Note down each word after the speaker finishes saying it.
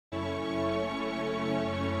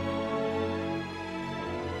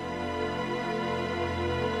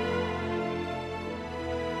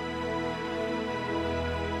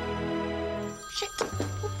Shit.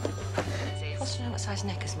 Wants to know what size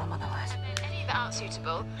knickers my mother wears. Any that aren't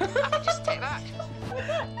suitable, I can just take back.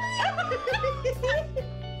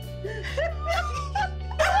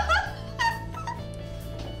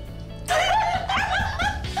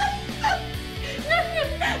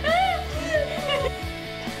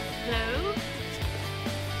 Hello?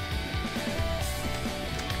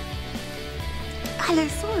 Hello,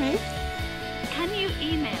 sorry. Can you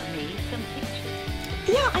email me some pictures?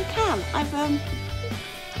 Yeah, I can. I've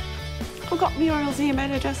got Muriel's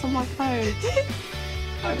email address on my phone.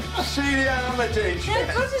 See the Armitage. Yeah,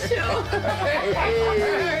 of course it's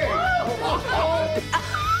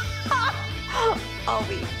Oh,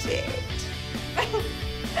 we did.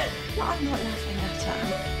 No, I'm not laughing at her.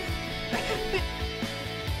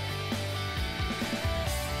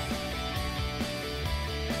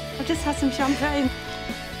 I've just had some champagne.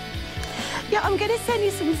 Yeah, I'm going to send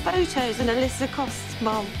you some photos and a list of costs,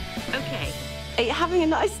 Mum. Okay. Are you having a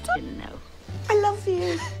nice time? Didn't know. I love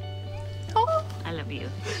you. Oh. I love you.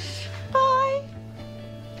 Bye.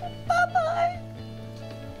 Bye-bye.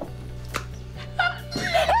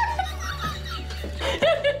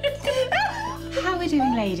 How are we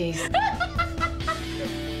doing, ladies?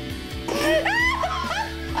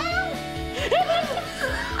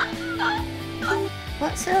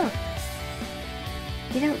 What's up?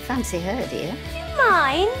 You don't fancy her, do you? Do you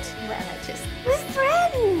mind? Well, I just... We're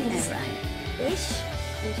friends. Yeah, right. Ish.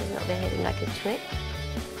 And she's not behaving like a twit.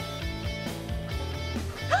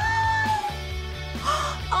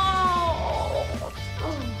 Oh.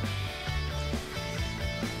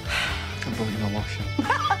 I brought you my washer.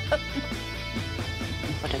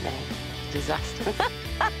 What a day. Disaster.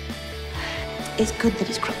 It's good that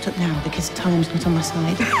it's cropped up now because time's not on my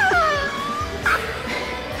side.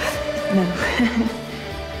 No.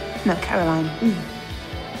 No, Caroline.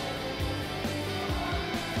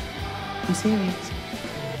 I'm serious.